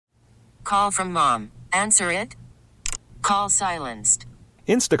Call from mom. Answer it. Call silenced.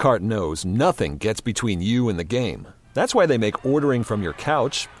 Instacart knows nothing gets between you and the game. That's why they make ordering from your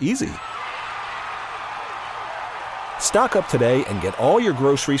couch easy. Stock up today and get all your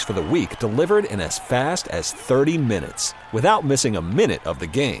groceries for the week delivered in as fast as 30 minutes without missing a minute of the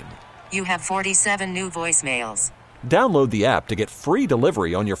game. You have 47 new voicemails. Download the app to get free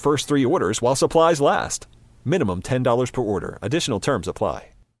delivery on your first 3 orders while supplies last. Minimum $10 per order. Additional terms apply.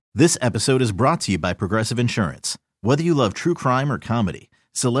 This episode is brought to you by Progressive Insurance. Whether you love true crime or comedy,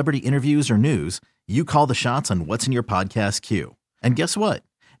 celebrity interviews or news, you call the shots on what's in your podcast queue. And guess what?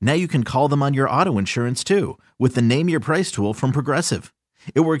 Now you can call them on your auto insurance too with the Name Your Price tool from Progressive.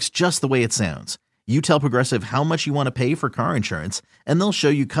 It works just the way it sounds. You tell Progressive how much you want to pay for car insurance, and they'll show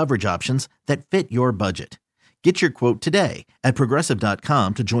you coverage options that fit your budget. Get your quote today at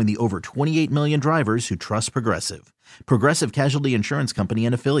Progressive.com to join the over 28 million drivers who trust Progressive. Progressive Casualty Insurance Company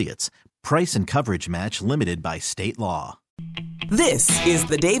and Affiliates. Price and coverage match limited by state law. This is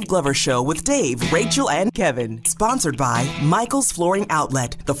the Dave Glover Show with Dave, Rachel, and Kevin. Sponsored by Michael's Flooring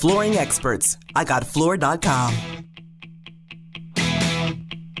Outlet, the flooring experts. IGotFloor.com.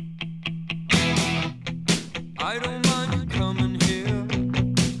 I don't mind you coming here,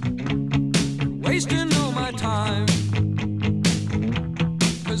 wasting all my time.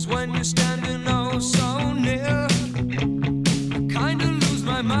 'Cause when you're standing oh so near, I kinda lose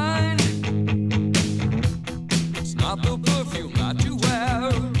my mind. It's not the perfume that you wear,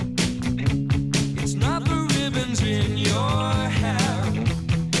 it's not the ribbons in your hair.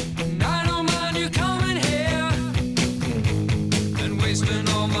 And I don't mind you coming here and wasting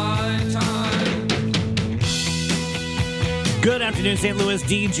all my time. Good afternoon, St. Louis.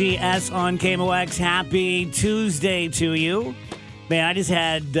 DGS on KMOX. Happy Tuesday to you. Man, I just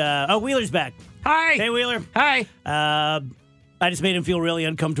had... Wheeler's back. Hi. Hey, Wheeler. Hi. I just made him feel really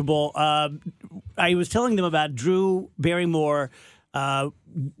uncomfortable. I was telling them about Drew Barrymore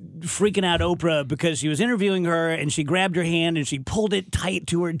freaking out Oprah because she was interviewing her and she grabbed her hand and she pulled it tight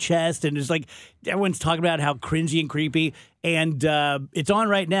to her chest, and it's like everyone's talking about how cringy and creepy, and it's on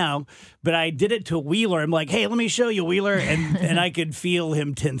right now, but I did it to Wheeler. I'm like, hey, let me show you, Wheeler, and I could feel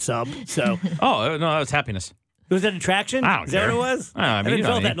him tense up. So Oh, no, that was happiness. was that attraction? I don't Is that care. what it was? I haven't you know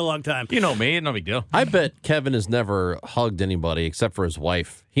felt me. that in a long time. You know me, no big deal. I bet Kevin has never hugged anybody except for his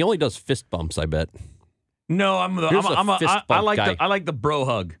wife. He only does fist bumps, I bet. No, I fist bump guy. like the bro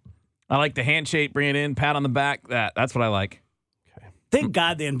hug. I like the handshake, bring it in, pat on the back. That's what I like. Thank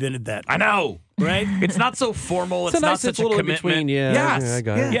God they invented that. I know, right? It's not so formal. It's a not nice such a little in commitment. between, yeah. Yes, Yeah, I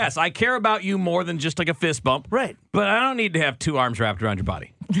got it. yes. I care about you more than just like a fist bump. Right. But I don't need to have 2 arms wrapped around your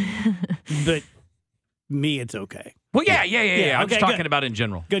body. But me, it's okay. Well, yeah. I'm okay, just talking good. about in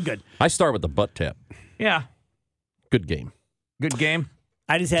general. Good. I start with the butt tap. Yeah, Good game. good game.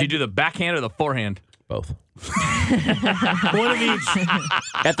 I just Did had you do the backhand or the forehand? Both. one of each.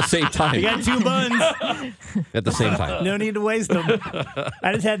 At the same time. You got 2 buns. At the same time. No need to waste them.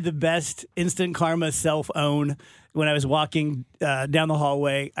 I just had the best instant karma self-own when I was walking down the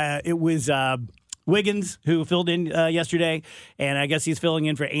hallway. It was Wiggins who filled in yesterday, and I guess he's filling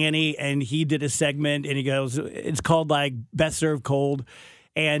in for Annie, and he did a segment, and he goes, it's called like Best Served Cold.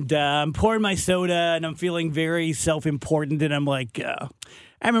 And I'm pouring my soda, and I'm feeling very self-important, and I'm like...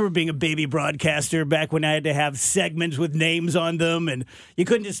 I remember being a baby broadcaster back when I had to have segments with names on them, and you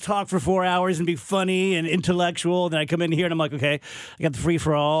couldn't just talk for 4 hours and be funny and intellectual. And then I come in here and I'm like, okay, I got the free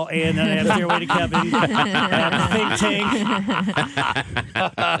for all, and then I have Stairway to Kevin, I have Think Tank.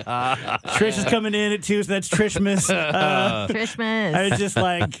 Trish is coming in at 2, so that's Trishmas. Trishmas. I was just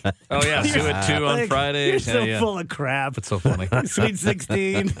like, Oh, yeah. 2 at 2 on like, Fridays. You're so yeah. full of crap. That's so funny. Sweet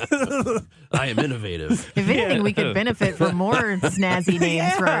 16. I am innovative. If anything, we could benefit from more snazzy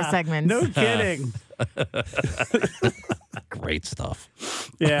names for our segments. No kidding. Great stuff.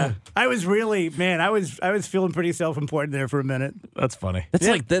 Yeah, I was really, man. I was feeling pretty self-important there for a minute. That's funny. That's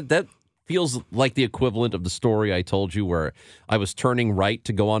like that feels like the equivalent of the story I told you where I was turning right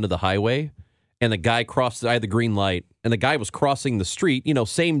to go onto the highway and the guy crossed, I had the green light, and the guy was crossing the street,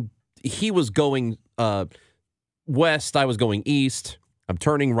 he was going west, I was going east. I'm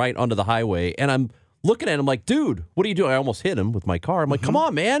turning right onto the highway, and I'm looking at him like, dude, what are you doing? I almost hit him with my car. I'm like, come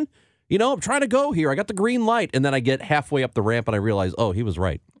on, man. I'm trying to go here. I got the green light. And then I get halfway up the ramp, and I realize, oh, he was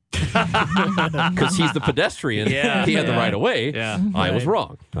right. Because he's the pedestrian. Yeah. He had the right of way. Yeah. I was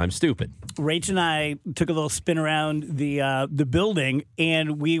wrong. I'm stupid. Rach and I took a little spin around the building,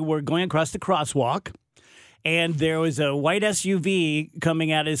 and we were going across the crosswalk, and there was a white SUV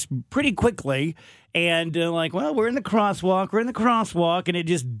coming at us pretty quickly, And like, well, we're in the crosswalk, and it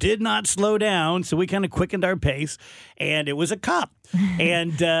just did not slow down. So we kind of quickened our pace, and it was a cop.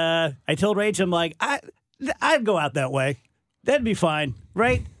 And I told Rachel, I'm like, I'd go out that way. That'd be fine,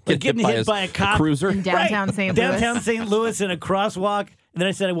 right? Like getting hit by a cop. Cruiser. In downtown St. Louis. Downtown St. Louis in a crosswalk. And then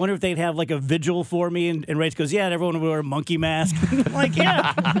I said, I wonder if they'd have like a vigil for me. And Rach goes, yeah, and everyone would wear a monkey mask. I'm like,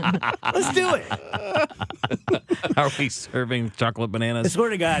 yeah, let's do it. Are we serving chocolate I bananas? swear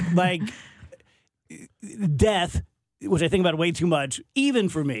to God, like death, which I think about way too much, even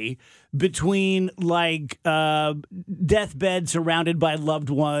for me, between like deathbed surrounded by loved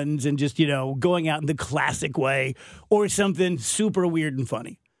ones and just, going out in the classic way or something super weird and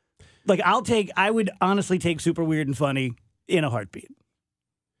funny. Like I would honestly take super weird and funny in a heartbeat.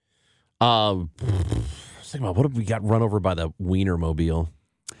 I was thinking about what if we got run over by the Wienermobile?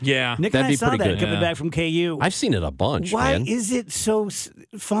 Yeah. Nick That'd and I be saw pretty that good. coming Yeah. back from KU. I've seen it a bunch, Why man. is it so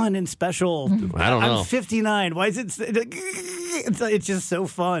fun and special? I don't know. I'm 59. Why is it? It's just so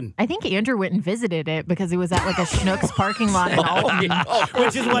fun. I think Andrew went and visited it because it was at like a Schnucks parking lot in Alton.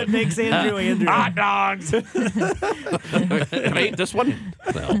 Which is what makes Andrew Andrew. Hot dogs. Wait, this one?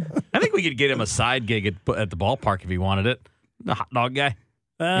 No. I think we could get him a side gig at the ballpark if he wanted it. The hot dog guy.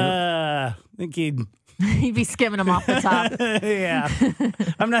 I think he'd. He'd be skimming them off the top. Yeah.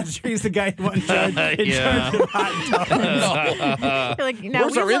 I'm not sure he's the guy who in charge Yeah. of hot dogs. You're like, now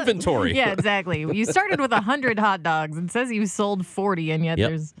Where's we our inventory? Yeah, exactly. You started with 100 hot dogs and says you sold 40, and yet Yep.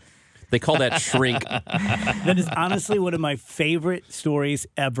 there's. They call that shrink. That is honestly one of my favorite stories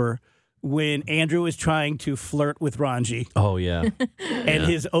ever. When Andrew was trying to flirt with Ranji, Oh, yeah. and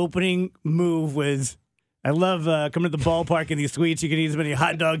his opening move was, I love coming to the ballpark in these suites. You can eat as many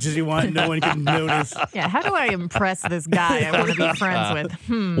hot dogs as you want. No one can notice. Yeah, how do I impress this guy I want to be friends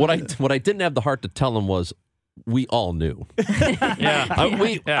with? What I didn't have the heart to tell him was, we all knew. Yeah.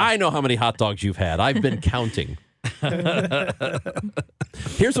 I know how many hot dogs you've had. I've been counting.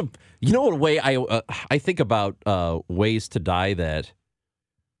 Here's a way I think about ways to die that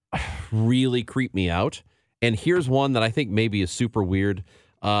really creep me out. And here's one that I think maybe is super weird.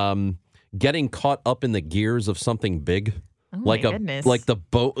 Getting caught up in the gears of something big. Oh, like my goodness. like the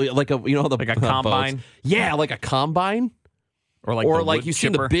boat, like a combine? boats. Yeah, like a combine. Or like Or the like wood you've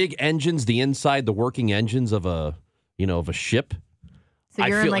seen chipper. the big engines, the inside, the working engines of a ship. So I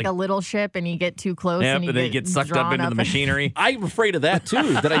you're in feel like like- a little ship and you get too close Yep, and you and then you get sucked up drawn into the machinery. I'm afraid of that too.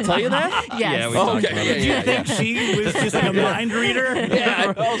 Did I tell you that? Yes. Yeah, we talked Okay, about yeah, it. yeah, Think she was just like a mind reader?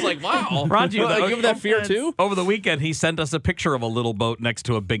 Yeah, I was like, wow. Ranji, you have that fear too? Over the weekend, he sent us a picture of a little boat next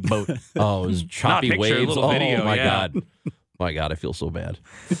to a big boat. Oh, it was choppy Not picture, a waves. little video, oh my yeah. god. My God, I feel so bad.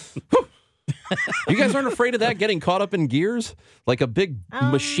 You guys aren't afraid of that getting caught up in gears? Like a big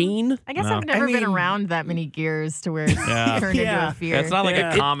machine? I guess No. I've never I been mean- around that many gears to where it's turned into Yeah. a fear. It's not like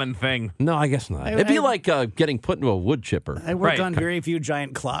Yeah. a common thing. No, I guess not. I- It'd be I- like getting put into a wood chipper. I work Right. on very few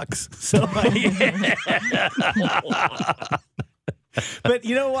giant clocks. So, but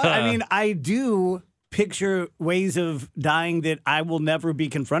you know what? I mean, I do picture ways of dying that I will never be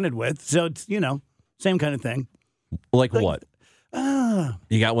confronted with. So it's, same kind of thing. Like what?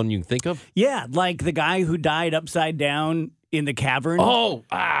 You got one you can think of? Yeah, like the guy who died upside down in the cavern. Oh,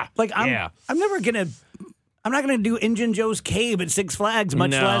 like yeah. I'm not gonna do Injun Joe's cave at Six Flags,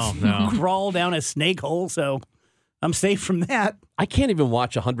 much No, less no. crawl down a snake hole. So I'm safe from that. I can't even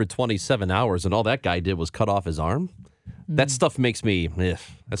watch 127 hours, and all that guy did was cut off his arm. That stuff makes me,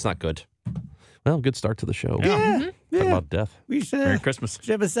 that's not good. Well, good start to the show. Yeah, Talk about death. we should, Merry Christmas.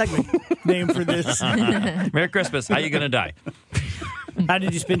 should have a segment name for this. Merry Christmas. How you going to die? How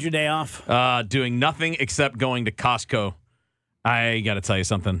did you spend your day off? Doing nothing except going to Costco. I got to tell you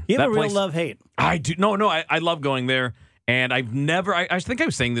something. You have That a real place- love-hate. I do. No, I love going there. And I've never, I think I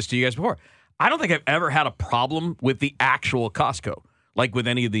was saying this to you guys before. I don't think I've ever had a problem with the actual Costco, like with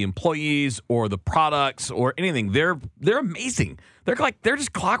any of the employees or the products or anything. They're amazing. They're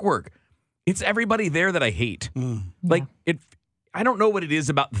just clockwork. It's everybody there that I hate. Like I don't know what it is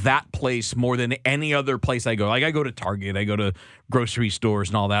about that place more than any other place I go. Like I go to Target, I go to grocery stores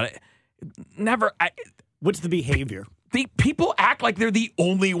and all that. What's the behavior? The people act like they're the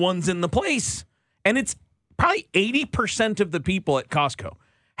only ones in the place. And it's probably 80% of the people at Costco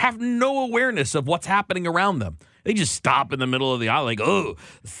have no awareness of what's happening around them. They just stop in the middle of the aisle like, oh,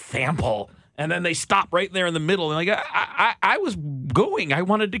 sample. And then they stop right there in the middle. And like, I was going. I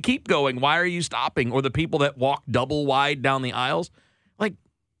wanted to keep going. Why are you stopping? Or the people that walk double wide down the aisles. Like,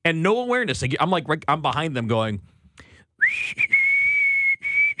 and no awareness. I'm behind them going,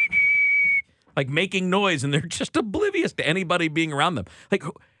 like making noise, and they're just oblivious to anybody being around them. Like,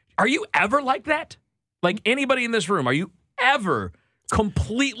 are you ever like that? Like anybody in this room, are you ever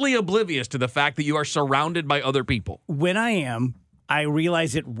completely oblivious to the fact that you are surrounded by other people. When I am, I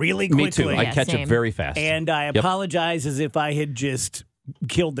realize it really quickly. Me too. I catch same. it very fast. And I apologize as if I had just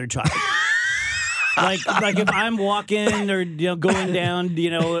killed their child. like if I'm walking or going down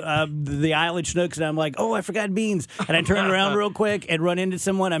the aisle at Schnucks and I'm like, oh, I forgot beans, and I turn around real quick and run into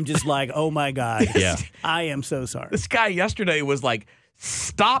someone, I'm just like, oh my God, Yeah. I am so sorry. This guy yesterday was like,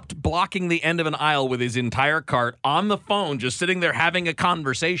 stopped blocking the end of an aisle with his entire cart on the phone, just sitting there having a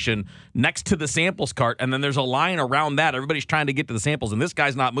conversation next to the samples cart, and then there's a line around that. Everybody's trying to get to the samples, and this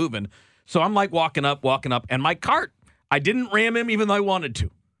guy's not moving. So I'm like walking up, and my cart, I didn't ram him even though I wanted to.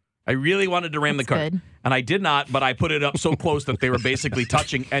 I really wanted to ram the cart. Good. And I did not, but I put it up so close that they were basically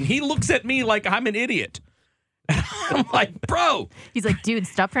touching, and he looks at me like I'm an idiot. I'm like, bro. He's like, dude,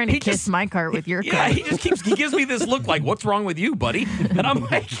 stop trying to kiss my cart with your Yeah, cart. he gives me this look like, what's wrong with you, buddy? And I'm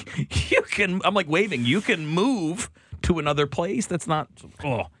like, I'm like waving, you can move to another place. That's not,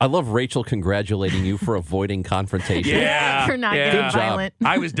 I love Rachel congratulating you for avoiding confrontation. Yeah. For not yeah. getting Good job. violent.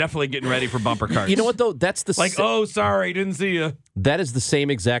 I was definitely getting ready for bumper cars. You know what, though? That's the Like, oh, sorry, didn't see you. That is the same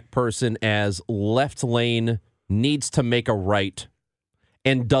exact person as left lane needs to make a right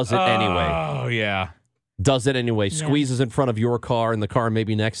and does it anyway. Oh, yeah. Does it anyway. Yeah. Squeezes in front of your car and the car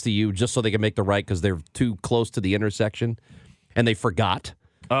maybe next to you just so they can make the right because they're too close to the intersection and they forgot.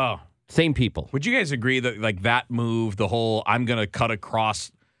 Oh. Same people. Would you guys agree that, like, that move, the whole I'm going to cut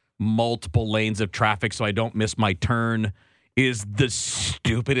across multiple lanes of traffic so I don't miss my turn, is the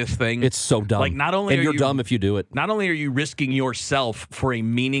stupidest thing? It's so dumb. Like, not only and are you're you dumb if you do it. Not only are you risking yourself for a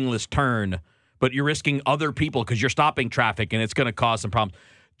meaningless turn, but you're risking other people because you're stopping traffic and it's going to cause some problems.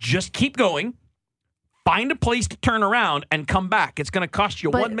 Just keep going. Find a place to turn around and come back. It's going to cost you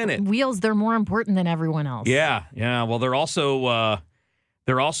But 1 minute. wheels, they're more important than everyone else. Yeah. Well, they're also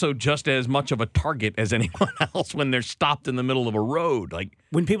just as much of a target as anyone else when they're stopped in the middle of a road. Like,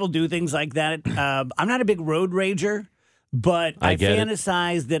 When people do things like that, I'm not a big road rager, but I get it.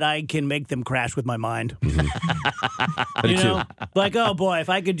 fantasize that I can make them crash with my mind. I do too. Like, oh boy, if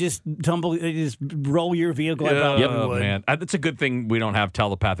I could just roll your vehicle, I probably would. Man, that's a good thing we don't have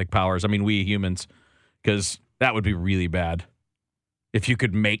telepathic powers. I mean, we humans, because that would be really bad. If you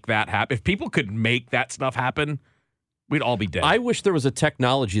could make that happen, if people could make that stuff happen, we'd all be dead. I wish there was a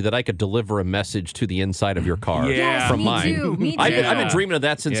technology that I could deliver a message to the inside of your car Yeah. from me mine. too. Me I've too. been dreaming of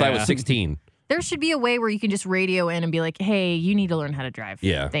that since I was 16. There should be a way where you can just radio in and be like, hey, you need to learn how to drive.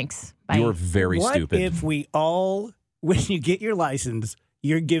 Yeah. Thanks. Bye. You're very What stupid. if we all, when you get your license,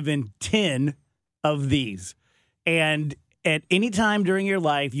 you're given 10 of these, and at any time during your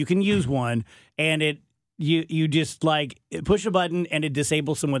life you can use one, and you just like push a button and it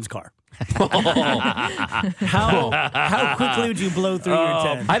disables someone's car. How quickly would you blow through your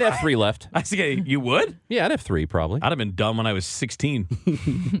 10? I'd have 3 left. I see. You would? Yeah, I'd have 3 probably. I'd have been dumb when I was 16.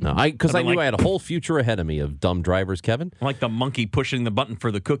 No, because I I've knew been I had a whole future ahead of me of dumb drivers, Kevin. I'm like the monkey pushing the button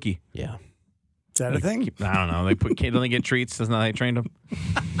for the cookie. Yeah. Is that a thing? I don't know. Don't they get treats? Isn't that how they trained them?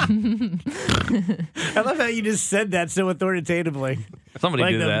 I love how you just said that so authoritatively. Somebody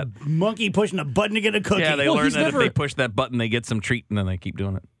Like did the that. monkey pushing a button to get a cookie. Yeah, they Well, learned he's that never- if they push that button, they get some treat, and then they keep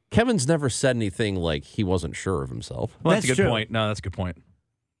doing it. Kevin's never said anything like he wasn't sure of himself. Well, that's a That's good true. point. No, that's a good point.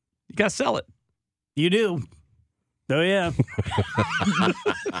 You got to sell it. You do. Oh, yeah.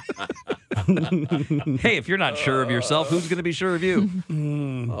 Hey, if you're not sure of yourself, who's going to be sure of you?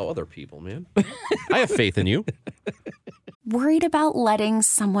 Oh, other people, man. I have faith in you. Worried about letting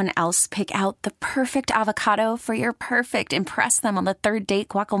someone else pick out the perfect avocado for your perfect impress them on the third date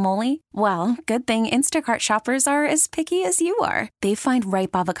guacamole? Well, good thing Instacart shoppers are as picky as you are. They find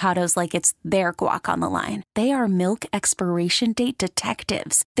ripe avocados like it's their guac on the line. They are milk expiration date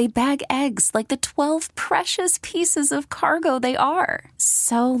detectives. They bag eggs like the 12 precious pieces of cargo they are.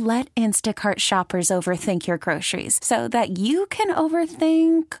 So let Instacart shoppers overthink your groceries so that you can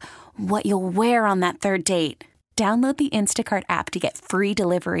overthink what you'll wear on that third date. Download the Instacart app to get free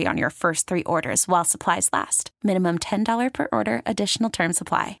delivery on your first 3 orders while supplies last. Minimum $10 per order. Additional terms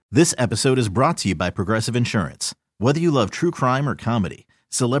apply. This episode is brought to you by Progressive Insurance. Whether you love true crime or comedy,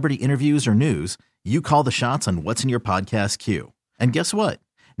 celebrity interviews or news, you call the shots on what's in your podcast queue. And guess what?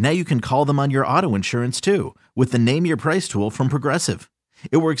 Now you can call them on your auto insurance too with the Name Your Price tool from Progressive.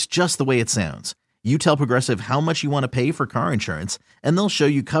 It works just the way it sounds. You tell Progressive how much you want to pay for car insurance, and they'll show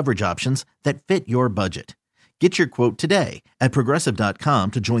you coverage options that fit your budget. Get your quote today at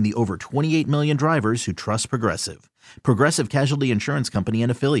Progressive.com to join the over 28 million drivers who trust Progressive. Progressive Casualty Insurance Company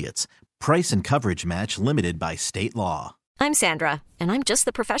and Affiliates. Price and coverage match limited by state law. I'm Sandra, and I'm just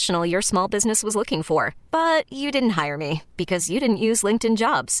the professional your small business was looking for. But you didn't hire me because you didn't use LinkedIn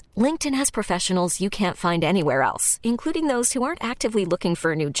Jobs. LinkedIn has professionals you can't find anywhere else, including those who aren't actively looking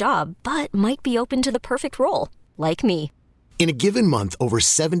for a new job, but might be open to the perfect role, like me. In a given month, over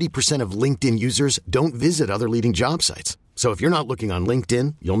 70% of LinkedIn users don't visit other leading job sites. So if you're not looking on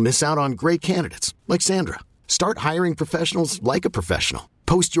LinkedIn, you'll miss out on great candidates like Sandra. Start hiring professionals like a professional.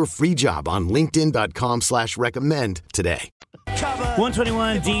 Post your free job on linkedin.com/recommend today.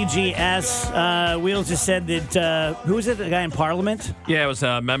 121 DGS. Wheels just said that, who was it, the guy in Parliament? Yeah, it was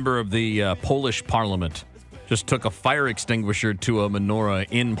a member of the Polish Parliament. Just took a fire extinguisher to a menorah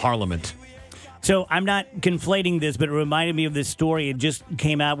in Parliament. So I'm not conflating this, but it reminded me of this story. It just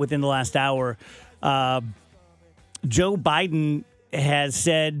came out within the last hour. Joe Biden has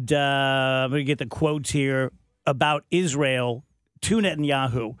said, I'm going to get the quotes here, about Israel to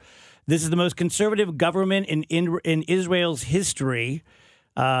Netanyahu. This is the most conservative government in Israel's history.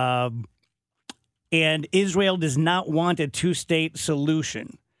 And Israel does not want a two-state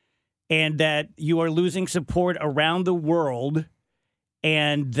solution. And that you are losing support around the world.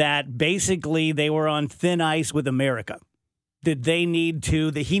 And that basically they were on thin ice with America. That he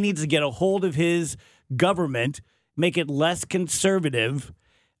needs to get a hold of his government, make it less conservative,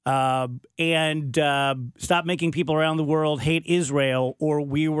 and stop making people around the world hate Israel, or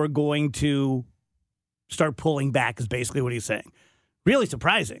we were going to start pulling back, is basically what he's saying. Really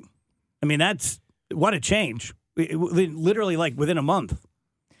surprising. I mean, what a change. Literally like within a month.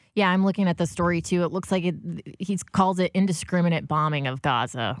 Yeah, I'm looking at the story, too. It looks like he calls it indiscriminate bombing of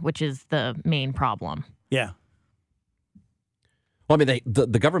Gaza, which is the main problem. Yeah. Well, I mean,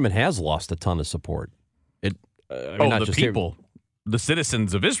 the government has lost a ton of support. The people. The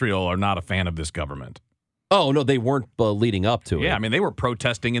citizens of Israel are not a fan of this government. Oh, no, they weren't leading up to it. Yeah, I mean, they were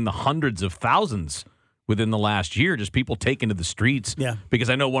protesting in the hundreds of thousands within the last year, just people taking to the streets. Yeah.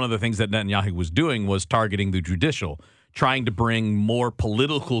 Because I know one of the things that Netanyahu was doing was targeting the judicial, trying to bring more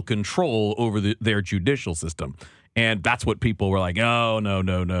political control over their judicial system. And that's what people were like, oh, no.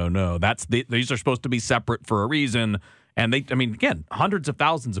 These are supposed to be separate for a reason. And again, hundreds of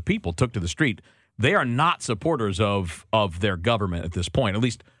thousands of people took to the street. They are not supporters of their government at this point, at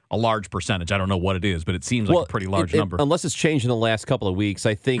least a large percentage. I don't know what it is, but it seems like a pretty large number. Unless it's changed in the last couple of weeks,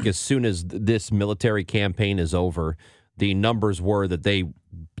 I think as soon as this military campaign is over, the numbers were that the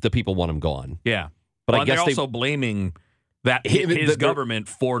people want him gone. Yeah. But I guess they're also blaming that his government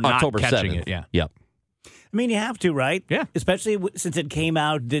for not October catching 7th. it. Yeah. Yep. I mean, you have to, right? Yeah. Especially since it came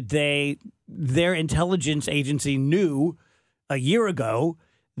out that their intelligence agency knew a year ago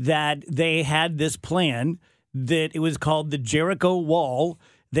that they had this plan, that it was called the Jericho Wall.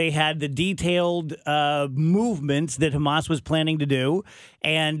 They had the detailed movements that Hamas was planning to do.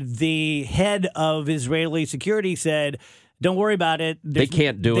 And the head of Israeli security said, don't worry about it. They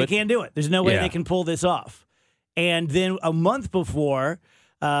can't do it. They can't do it. There's no way they can pull this off. And then a month before,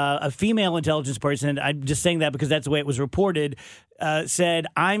 a female intelligence person, I'm just saying that because that's the way it was reported, said,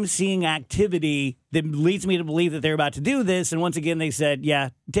 I'm seeing activity that leads me to believe that they're about to do this. And once again, they said, yeah,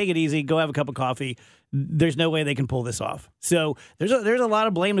 take it easy. Go have a cup of coffee. There's no way they can pull this off. So there's a lot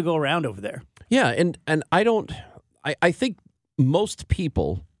of blame to go around over there. Yeah, and I think most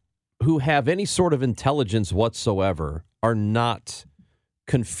people who have any sort of intelligence whatsoever are not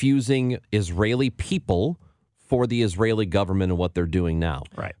confusing Israeli people for the Israeli government and what they're doing now.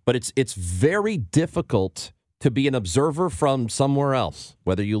 Right. But it's very difficult to be an observer from somewhere else,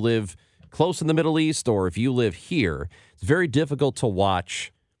 whether you live close in the Middle East or if you live here. It's very difficult to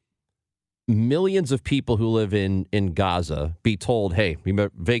watch millions of people who live in Gaza be told, hey,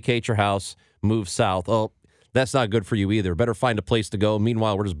 you vacate your house, move south. Oh, that's not good for you either. Better find a place to go.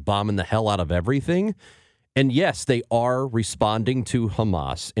 Meanwhile, we're just bombing the hell out of everything. And yes, they are responding to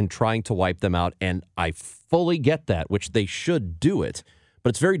Hamas and trying to wipe them out. And I fully get that, which they should do it. But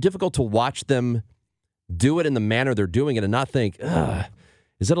it's very difficult to watch them do it in the manner they're doing it and not think,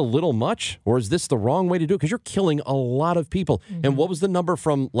 is it a little much? Or is this the wrong way to do it? Because you're killing a lot of people. Mm-hmm. And what was the number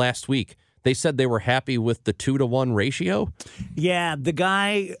from last week? They said they were happy with the 2-to-1 ratio. Yeah, the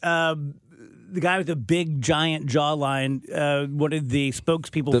guy with the big giant jawline, one of the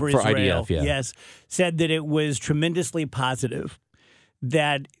spokespeople for Israel, IDF, yes, said that it was tremendously positive.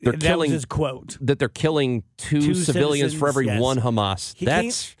 That was his quote. That they're killing two civilians for every one Hamas.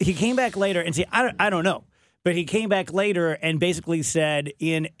 He came back later and said, I don't know, but he came back later and basically said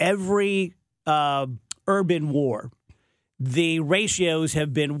in every urban war, the ratios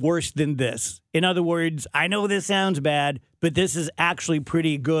have been worse than this. In other words, I know this sounds bad, but this is actually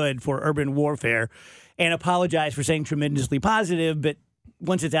pretty good for urban warfare. And apologize for saying tremendously positive, but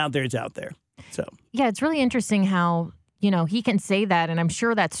once it's out there, it's out there. So yeah, it's really interesting how he can say that, and I'm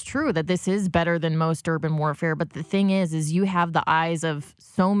sure that's true, that this is better than most urban warfare. But the thing is you have the eyes of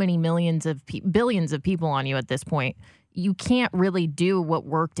so many billions of people on you at this point. You can't really do what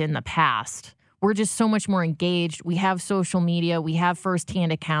worked in the past. We're just so much more engaged. We have social media. We have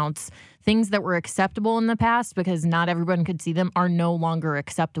firsthand accounts. Things that were acceptable in the past, because not everyone could see them, are no longer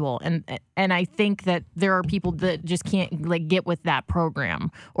acceptable. And I think that there are people that just can't get with that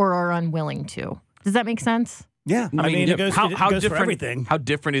program or are unwilling to. Does that make sense? Yeah, I mean, it goes, how for different, everything. How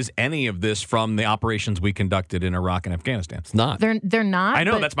different is any of this from the operations we conducted in Iraq and Afghanistan? It's not. They're not. I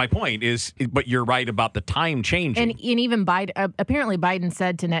know, that's my point. But you're right about the time changing. And even Biden, apparently Biden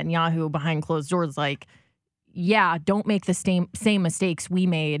said to Netanyahu behind closed doors, yeah, don't make the same mistakes we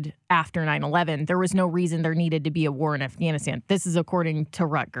made after 9/11. There was no reason there needed to be a war in Afghanistan. This is according to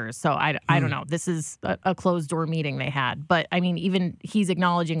Rutgers. So I don't know. This is a closed door meeting they had. But I mean, even he's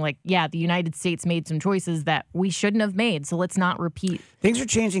acknowledging the United States made some choices that we shouldn't have made. So let's not repeat. Things are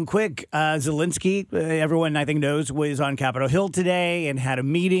changing quick. Zelensky, everyone I think knows, was on Capitol Hill today and had a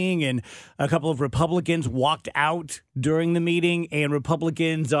meeting, and a couple of Republicans walked out during the meeting, and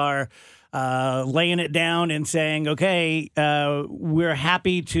Republicans are laying it down and saying, okay, we're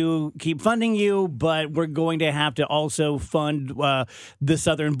happy to keep funding you, but we're going to have to also fund the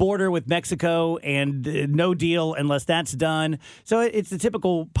southern border with Mexico, and no deal unless that's done. So it's the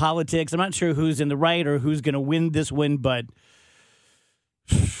typical politics. I'm not sure who's in the right or who's going to win this one, but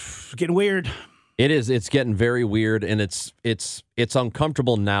it's getting weird. It is. It's getting very weird, and it's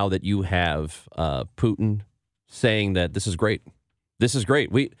uncomfortable now that you have Putin saying that this is great. This is great.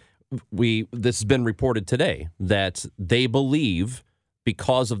 This has been reported today that they believe,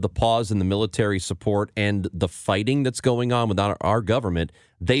 because of the pause in the military support and the fighting that's going on with our government,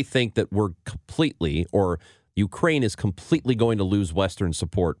 they think that Ukraine is completely going to lose Western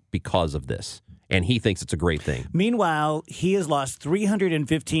support because of this. And he thinks it's a great thing. Meanwhile, he has lost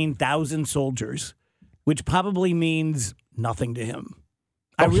 315,000 soldiers, which probably means nothing to him.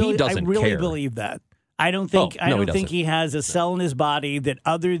 He doesn't I really care. believe that. I don't think he has a cell in his body that,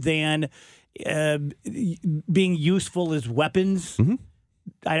 other than being useful as weapons,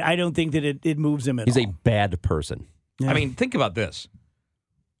 I don't think that it moves him at all. He's a bad person. Yeah. I mean, think about this.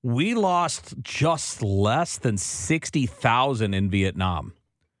 We lost just less than 60,000 in Vietnam.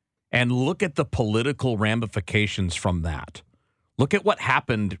 And look at the political ramifications from that. Look at what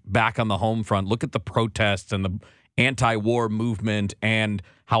happened back on the home front. Look at the protests and the anti-war movement and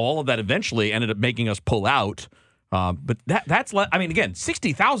how all of that eventually ended up making us pull out. But again,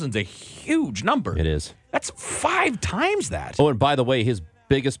 60,000 is a huge number. It is. That's 5 times that. Oh, and by the way, his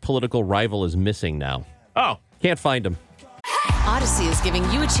biggest political rival is missing now. Oh. Can't find him. Odyssey is giving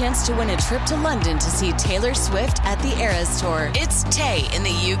you a chance to win a trip to London to see Taylor Swift at the Eras Tour. It's Tay in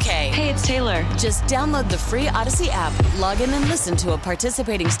the UK. Hey, it's Taylor. Just download the free Odyssey app, log in and listen to a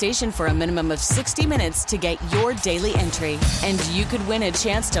participating station for a minimum of 60 minutes to get your daily entry. And you could win a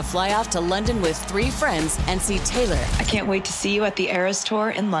chance to fly off to London with 3 friends and see Taylor. I can't wait to see you at the Eras Tour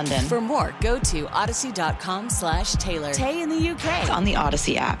in London. For more, go to odyssey.com/Taylor. Tay in the UK. It's on the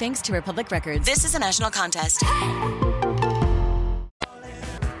Odyssey app. Thanks to Republic Records. This is a national contest.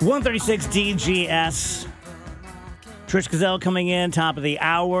 136 DGS. Trish Gazelle coming in, top of the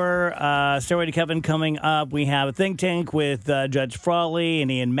hour. Stairway to Kevin coming up. We have a think tank with Judge Frawley and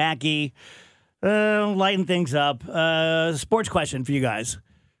Ian Mackey. Lighten things up. Sports question for you guys.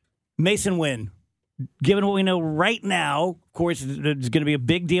 Mason Wynn, given what we know right now, of course, it's going to be a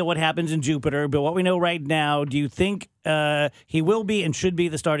big deal what happens in Jupiter, but what we know right now, do you think he will be and should be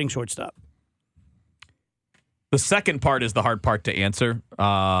the starting shortstop? The second part is the hard part to answer,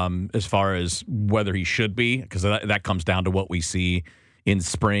 as far as whether he should be, because that comes down to what we see in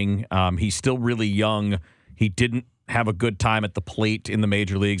spring. He's still really young. He didn't have a good time at the plate in the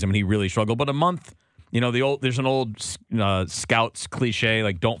major leagues. I mean, he really struggled. But a month, there's an old scouts cliche,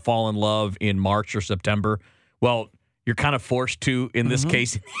 like don't fall in love in March or September. Well, you're kind of forced to in this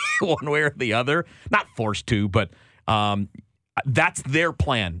case, one way or the other. Not forced to, but that's their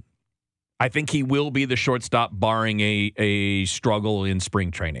plan. I think he will be the shortstop, barring a struggle in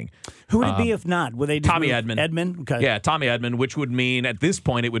spring training. Who would it be if not? Would they do Tommy Edman? Edman? Okay. Yeah, Tommy Edman, which would mean, at this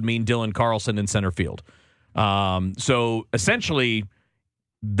point, it would mean Dylan Carlson in center field. So essentially,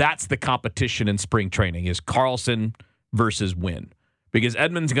 that's the competition in spring training, is Carlson versus Wynn. Because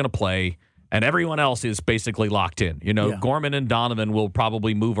Edman's going to play, and everyone else is basically locked in. Gorman and Donovan will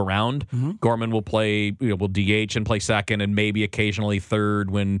probably move around. Gorman will play, will DH and play second, and maybe occasionally third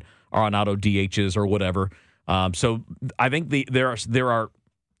when Arenado DHs or whatever. So I think there are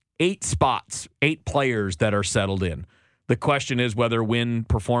 8 spots, 8 players that are settled in. The question is whether Wynn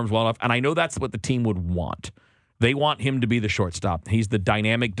performs well enough, and I know that's what the team would want. They want him to be the shortstop. He's the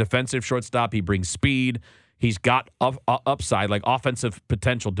dynamic defensive shortstop. He brings speed. He's got upside, like offensive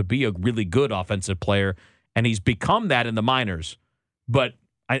potential to be a really good offensive player, and he's become that in the minors. But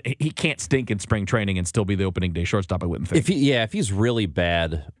he can't stink in spring training and still be the opening day shortstop, I wouldn't think. If he's really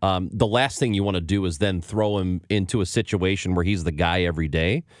bad, the last thing you want to do is then throw him into a situation where he's the guy every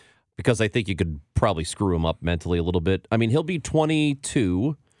day, because I think you could probably screw him up mentally a little bit. I mean, he'll be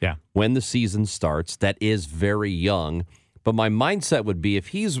 22 when the season starts. That is very young. But my mindset would be if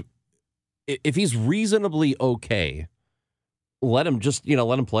he's reasonably okay, let him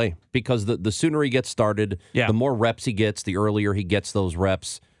play, because the sooner he gets started, the more reps he gets, the earlier he gets those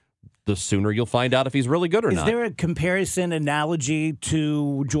reps, the sooner you'll find out if he's really good or not. Is there a comparison analogy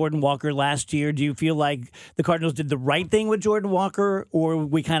to Jordan Walker last year? Do you feel like the Cardinals did the right thing with Jordan Walker, or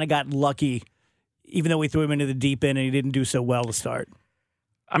we kind of got lucky, even though we threw him into the deep end and he didn't do so well to start?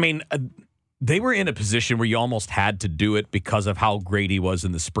 I mean, they were in a position where you almost had to do it because of how great he was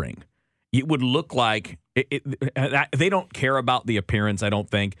in the spring. It would look like they don't care about the appearance, I don't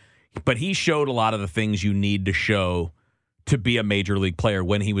think, but he showed a lot of the things you need to show to be a major league player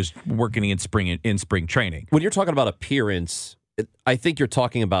when he was working in spring training. When you're talking about appearance, I think you're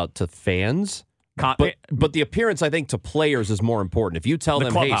talking about to fans. But the appearance, I think, to players is more important. If you tell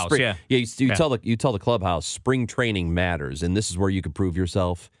them, "Hey, you tell the clubhouse, spring training matters, and this is where you can prove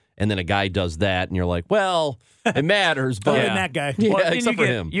yourself." And then a guy does that, and you're like, "Well, it matters." But Other than that guy, except for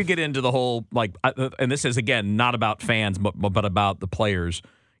him, you get into the whole and this is again not about fans, but about the players.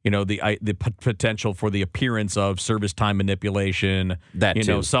 The potential for the appearance of service time manipulation. That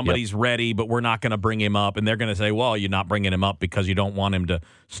too. Somebody's ready, but we're not going to bring him up, and they're going to say, "Well, you're not bringing him up because you don't want him to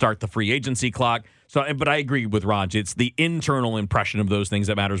start the free agency clock." So, but I agree with Raj. It's the internal impression of those things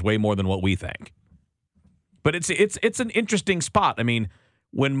that matters way more than what we think. But it's an interesting spot. I mean,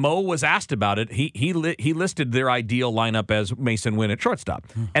 when Mo was asked about it, he listed their ideal lineup as Mason Wynn at shortstop,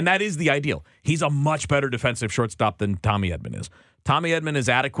 and that is the ideal. He's a much better defensive shortstop than Tommy Edman is. Tommy Edman is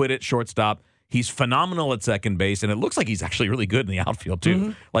adequate at shortstop. He's phenomenal at second base, and it looks like he's actually really good in the outfield too.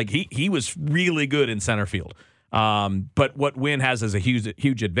 Mm-hmm. Like he was really good in center field. But what Wynn has as a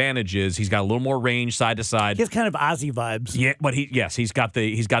huge advantage is he's got a little more range side to side. He has kind of Ozzy vibes. Yeah, but he's got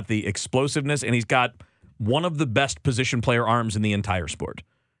the explosiveness, and he's got one of the best position player arms in the entire sport.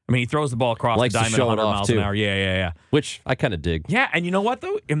 I mean, he throws the ball across the diamond 100 miles an hour. Yeah. Which I kind of dig. Yeah, and you know what,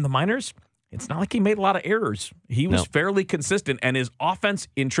 though? In the minors, it's not like he made a lot of errors. He was fairly consistent, and his offense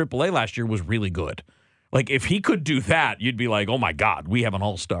in AAA last year was really good. Like, if he could do that, you'd be like, oh, my God, we have an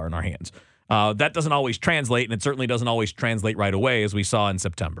all-star in our hands. That doesn't always translate, and it certainly doesn't always translate right away, as we saw in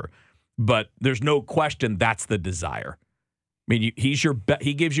September. But there's no question that's the desire. I mean,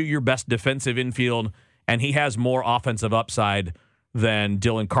 he gives you your best defensive infield, and he has more offensive upside than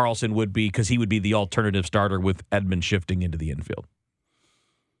Dylan Carlson would be, because he would be the alternative starter with Edman shifting into the infield.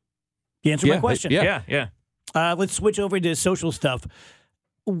 You answered my question. Yeah. Let's switch over to social stuff.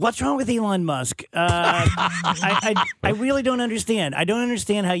 What's wrong with Elon Musk? I really don't understand. I don't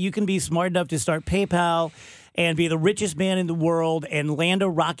understand how you can be smart enough to start PayPal and be the richest man in the world and land a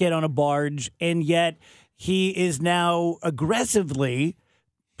rocket on a barge, and yet he is now aggressively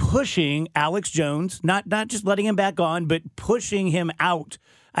pushing Alex Jones, not just letting him back on, but pushing him out.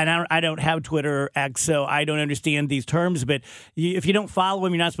 And I don't have Twitter or X, so I don't understand these terms. But if you don't follow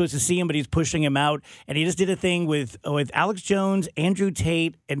him, you're not supposed to see him, but he's pushing him out. And he just did a thing with Alex Jones, Andrew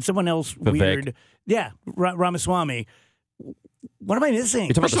Tate, and someone else weird. Yeah, Ramaswamy. What am I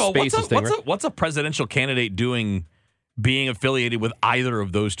missing? First of all, what's a presidential candidate doing being affiliated with either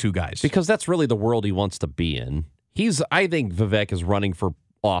of those two guys? Because that's really the world he wants to be in. I think Vivek is running for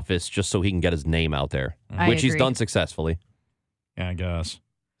office just so he can get his name out there, which he's done successfully. Yeah, I guess.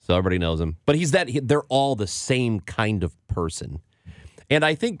 So everybody knows him. But they're all the same kind of person. And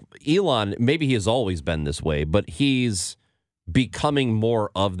I think Elon, maybe he has always been this way, but he's becoming more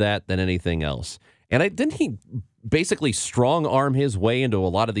of that than anything else. And didn't he basically strong-arm his way into a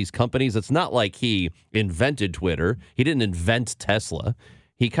lot of these companies? It's not like he invented Twitter. He didn't invent Tesla.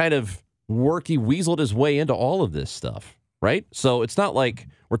 He kind of he weaseled his way into all of this stuff, right? So it's not like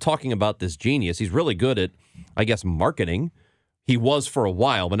we're talking about this genius. He's really good at, I guess, marketing. He was for a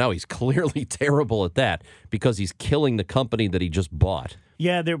while, but now he's clearly terrible at that because he's killing the company that he just bought.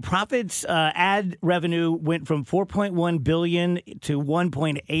 Yeah, their profits, ad revenue went from $4.1 billion to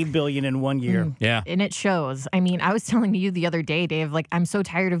 $1.8 billion in 1 year. Yeah. And it shows. I mean, I was telling you the other day, Dave, like, I'm so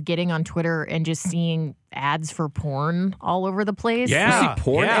tired of getting on Twitter and just seeing ads for porn all over the place. Yeah. You see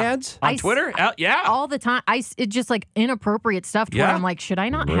porn yeah. ads? On Twitter? Yeah. All the time. It's just like inappropriate stuff to where Yeah. I'm like, should I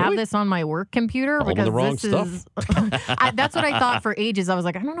not have this on my work computer? All the wrong stuff. That's what I thought for ages. I was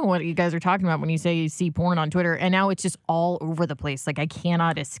like, I don't know what you guys are talking about when you say you see porn on Twitter. And now it's just all over the place. Like I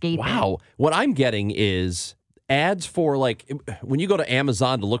cannot escape it. Wow. What I'm getting is ads for like when you go to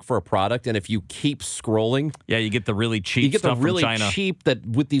Amazon to look for a product, and if you keep scrolling, Yeah, you get the really cheap you get the stuff really from China. cheap that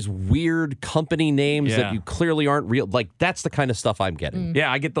with these weird company names Yeah. that you clearly aren't real. Like that's the kind of stuff I'm getting. Yeah,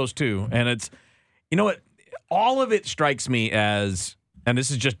 I get those too. And it's, you know what? All of it strikes me as, and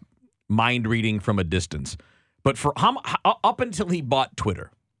this is just mind reading from a distance, but for up until he bought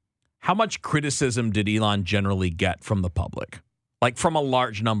Twitter, how much criticism did Elon generally get from the public? Like from a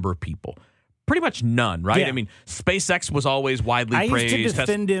large number of people? Pretty much none, right? Yeah. I mean, SpaceX was always widely I praised. used to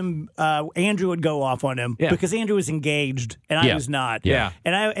defend him. Andrew would go off on him Yeah. because Andrew was engaged and I Yeah. was not. Yeah.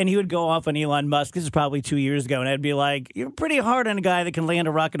 And he would go off on Elon Musk. This is probably 2 years ago, and I'd be like, "You're pretty hard on a guy that can land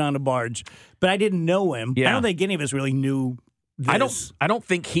a rocket on a barge." But I didn't know him. Yeah. I don't think any of us really knew this. I don't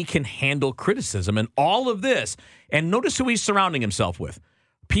think he can handle criticism and all of this. And notice who he's surrounding himself with.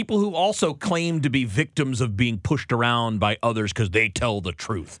 People who also claim to be victims of being pushed around by others because they tell the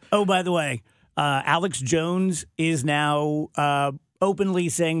truth. Oh, by the way, Alex Jones is now openly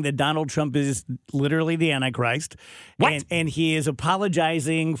saying that Donald Trump is literally the Antichrist. What? And he is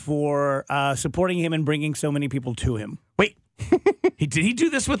apologizing for supporting him and bringing so many people to him. Wait, did he do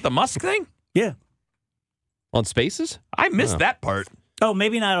this with the Musk thing? Yeah. On Spaces? I missed that part. Oh,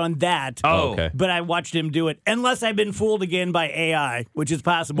 maybe not on that. Oh, okay. But I watched him do it. Unless I've been fooled again by AI, which is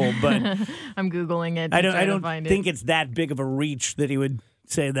possible. But I'm Googling it. I to don't. try I to don't find think it. it's that big of a reach that he would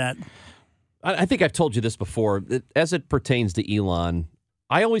say that. I think I've told you this before. As it pertains to Elon,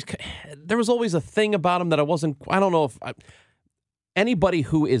 there was always a thing about him that I don't know if anybody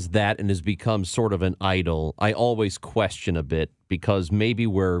who is that and has become sort of an idol, I always question a bit because maybe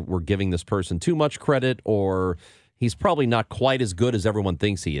we're giving this person too much credit or he's probably not quite as good as everyone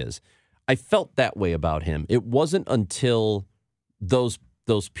thinks he is. I felt that way about him. It wasn't until those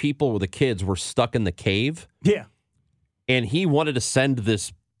people with the kids were stuck in the cave. Yeah. And he wanted to send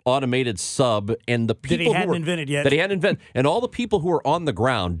this automated sub, and the people That he who hadn't were, invented yet. That he hadn't invented, and all the people who were on the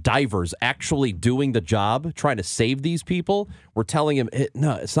ground, divers, actually doing the job, trying to save these people, were telling him,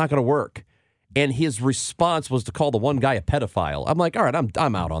 "No, it's not going to work." And his response was to call the one guy a pedophile. I'm like, all right,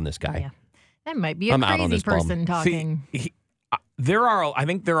 I'm out on this guy. Yeah. That might be a I'm out on crazy this bum. person talking. See, I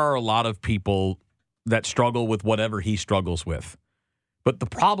think there are a lot of people that struggle with whatever he struggles with. But the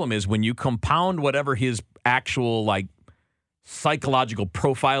problem is when you compound whatever his actual psychological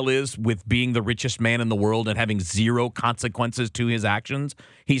profile is with being the richest man in the world and having zero consequences to his actions,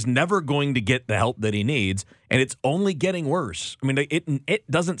 he's never going to get the help that he needs, and it's only getting worse. I mean, it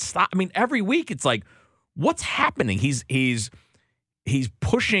doesn't stop. I mean, every week it's like, what's happening? He's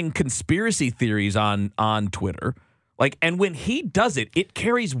pushing conspiracy theories on Twitter. And when he does it, it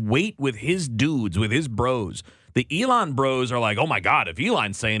carries weight with his dudes, with his bros. The Elon bros are like, "Oh my God, if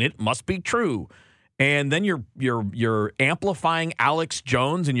Elon's saying it, it must be true." And then you're amplifying Alex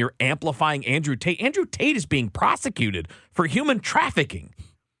Jones and you're amplifying Andrew Tate. Andrew Tate is being prosecuted for human trafficking.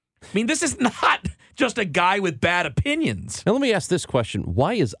 I mean, this is not just a guy with bad opinions. Now, let me ask this question.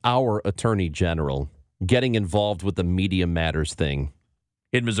 Why is our attorney general getting involved with the Media Matters thing?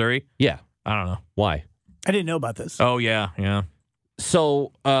 In Missouri? Yeah. I don't know. Why? I didn't know about this. Oh, yeah.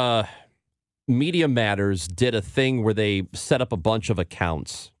 So, Media Matters did a thing where they set up a bunch of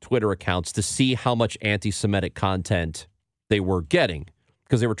accounts, Twitter accounts, to see how much anti-Semitic content they were getting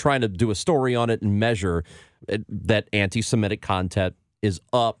because they were trying to do a story on it and measure that anti-Semitic content is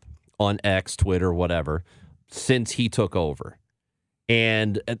up on X, Twitter, whatever, since he took over.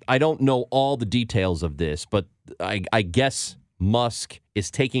 And I don't know all the details of this, but I guess Musk is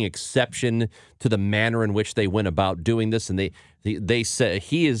taking exception to the manner in which they went about doing this, and they say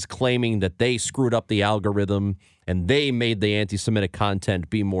he is claiming that they screwed up the algorithm and they made the anti-Semitic content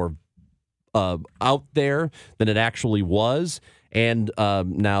be more out there than it actually was. And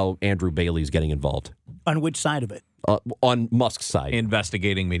now Andrew Bailey's getting involved. On which side of it? On Musk's side.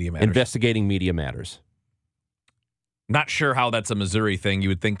 Investigating Media Matters. Investigating Media Matters. Not sure how that's a Missouri thing. You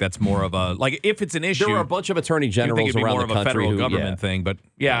would think that's more of a, if it's an issue. There are a bunch of attorney generals it'd be around more the of a country federal who, government thing, but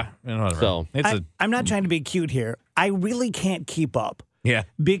whatever. So I'm not trying to be cute here. I really can't keep up. Yeah.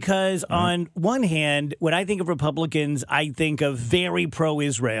 Because on one hand, when I think of Republicans, I think of very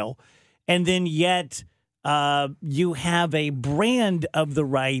pro-Israel. And then yet you have a brand of the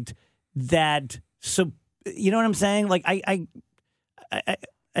right that, you know what I'm saying? I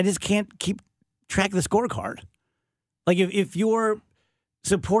just can't keep track of the scorecard. If you're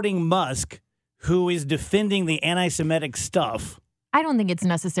supporting Musk, who is defending the anti-Semitic stuff. I don't think it's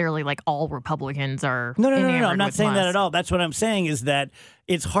necessarily like all Republicans are. No. enamored I'm not with saying that Musk. at all. That's what I'm saying is that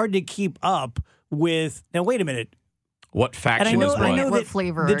it's hard to keep up with. Now, wait a minute. What faction And I know, is what? I know What that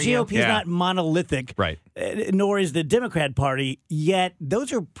flavor the are you? GOP is not monolithic, Right. Nor is the Democrat Party, yet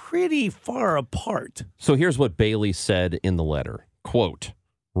those are pretty far apart. So here's what Bailey said in the letter. Quote,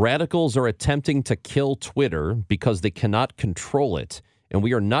 radicals are attempting to kill Twitter because they cannot control it, and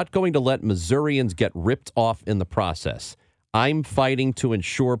we are not going to let Missourians get ripped off in the process. I'm fighting to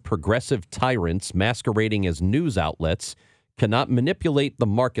ensure progressive tyrants masquerading as news outlets cannot manipulate the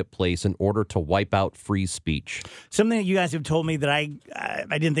marketplace in order to wipe out free speech. Something that you guys have told me that I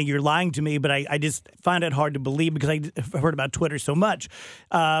didn't think you're lying to me, but I just find it hard to believe because I've heard about Twitter so much.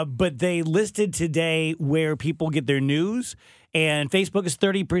 But they listed today where people get their news, and Facebook is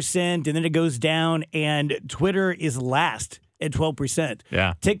 30%, and then it goes down, and Twitter is last at 12%.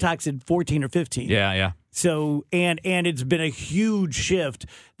 Yeah. TikTok's at 14 or 15. Yeah. So, and it's been a huge shift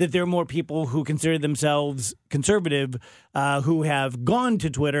that there are more people who consider themselves conservative who have gone to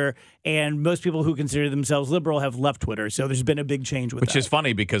Twitter, and most people who consider themselves liberal have left Twitter. So there's been a big change with that. Which is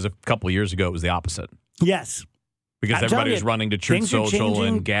funny because a couple of years ago it was the opposite. Yes. Because I'm everybody telling was you, running to Truth things are Social changing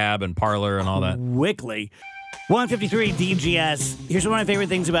and Gab and Parler and all that. Quickly. 153 DGS. Here's one of my favorite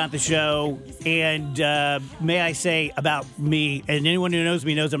things about the show, and may I say about me, and anyone who knows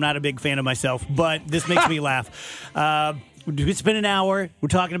me knows I'm not a big fan of myself, but this makes me laugh. We spent an hour. We're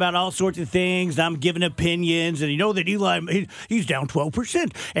talking about all sorts of things. I'm giving opinions, and you know that Eli, he's down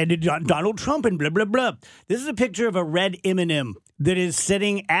 12%, and Donald Trump and blah, blah, blah. This is a picture of a red M&M that is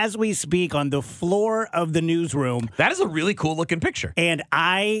sitting as we speak on the floor of the newsroom. That is a really cool looking picture. And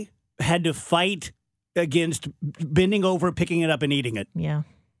I had to fight against bending over, picking it up, and eating it. Yeah.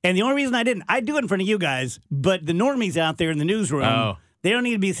 And the only reason I didn't, I do it in front of you guys, but the normies out there in the newsroom, they don't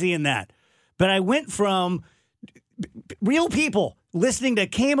need to be seeing that. But I went from real people listening to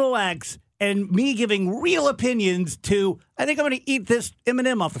KMOX and me giving real opinions to, I think I'm going to eat this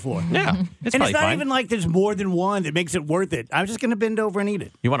M&M off the floor. Yeah. And it's not even like there's more than one that makes it worth it. I'm just going to bend over and eat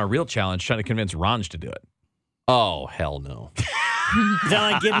it. You want a real challenge, trying to convince Ranj to do it. Oh, hell no. Is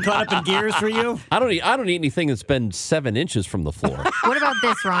that like getting caught up in gears for you? I don't eat anything that's been 7 inches from the floor. What about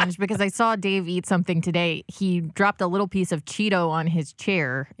this, Ranj? Because I saw Dave eat something today. He dropped a little piece of Cheeto on his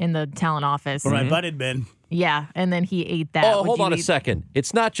chair in the talent office. Where my butt had been. Yeah, and then he ate that. Oh, Would hold you on a eat- second.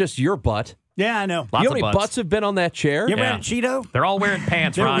 It's not just your butt. Yeah, I know. You know how many Lots of butts have been on that chair? You ever had a Cheeto? They're all wearing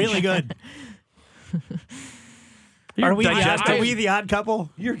pants, They're Ranj. really good. You're Are we digesting. the odd couple?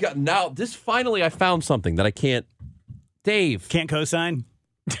 Now, this finally I found something that I can't. Dave. Can't co-sign?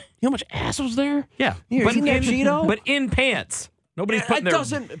 You know how much ass was there? Yeah. Here, but eating that Cheeto? But in pants. Nobody's putting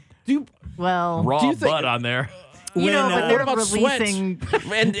their Well, raw butt on there. you know, but what they're about releasing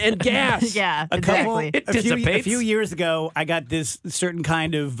and gas? Yeah, A exactly. few years ago, I got this certain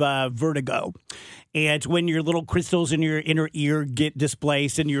kind of vertigo. And it's when your little crystals in your inner ear get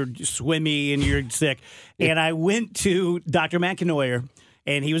displaced and you're swimmy and you're sick. And I went to Dr. McIntyre,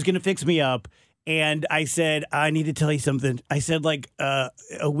 and he was going to fix me up. And I said, I need to tell you something. I said, like, a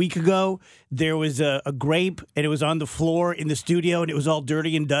week ago, there was a grape, and it was on the floor in the studio, and it was all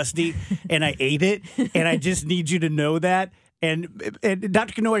dirty and dusty, and I ate it. And I just need you to know that. And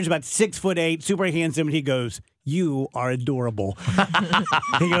Dr. Kenoyer is about 6'8", super handsome, and he goes, "You are adorable."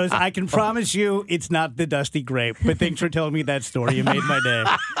 He goes, "I can promise you it's not the dusty grape, but thanks for telling me that story. You made my day."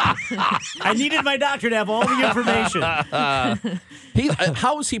 I needed my doctor to have all the information.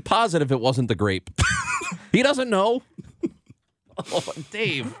 How is he positive it wasn't the grape? He doesn't know. Oh,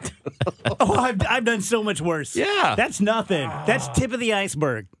 Dave. Oh, I've done so much worse. Yeah. That's nothing. That's tip of the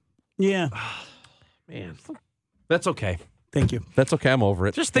iceberg. Yeah. Man, that's okay. Thank you. That's okay. I'm over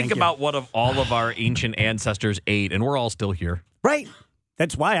it. Just think about what of all of our ancient ancestors ate, and we're all still here. Right.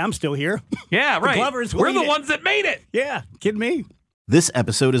 That's why I'm still here. Yeah, right. The Glovers We're will the eat it. ones that made it. Yeah. Kidding me? This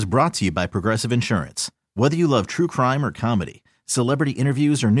episode is brought to you by Progressive Insurance. Whether you love true crime or comedy, celebrity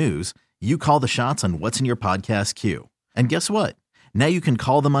interviews or news, you call the shots on what's in your podcast queue. And guess what? Now you can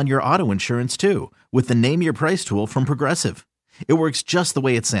call them on your auto insurance too with the Name Your Price tool from Progressive. It works just the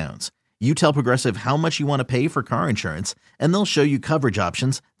way it sounds. You tell Progressive how much you want to pay for car insurance, and they'll show you coverage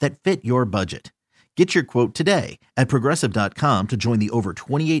options that fit your budget. Get your quote today at Progressive.com to join the over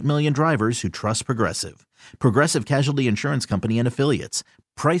 28 million drivers who trust Progressive. Progressive Casualty Insurance Company and Affiliates.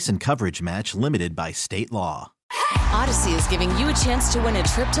 Price and coverage match limited by state law. Odyssey is giving you a chance to win a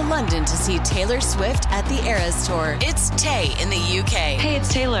trip to London to see Taylor Swift at the Eras Tour. It's Tay in the UK. Hey,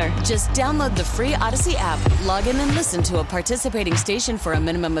 it's Taylor. Just download the free Odyssey app, log in and listen to a participating station for a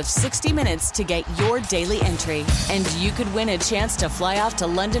minimum of 60 minutes to get your daily entry. And you could win a chance to fly off to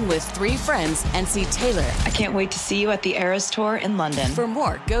London with 3 friends and see Taylor. I can't wait to see you at the Eras Tour in London. For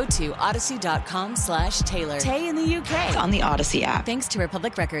more, go to odyssey.com/Taylor. Tay in the UK. It's on the Odyssey app. Thanks to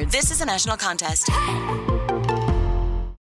Republic Records. This is a national contest.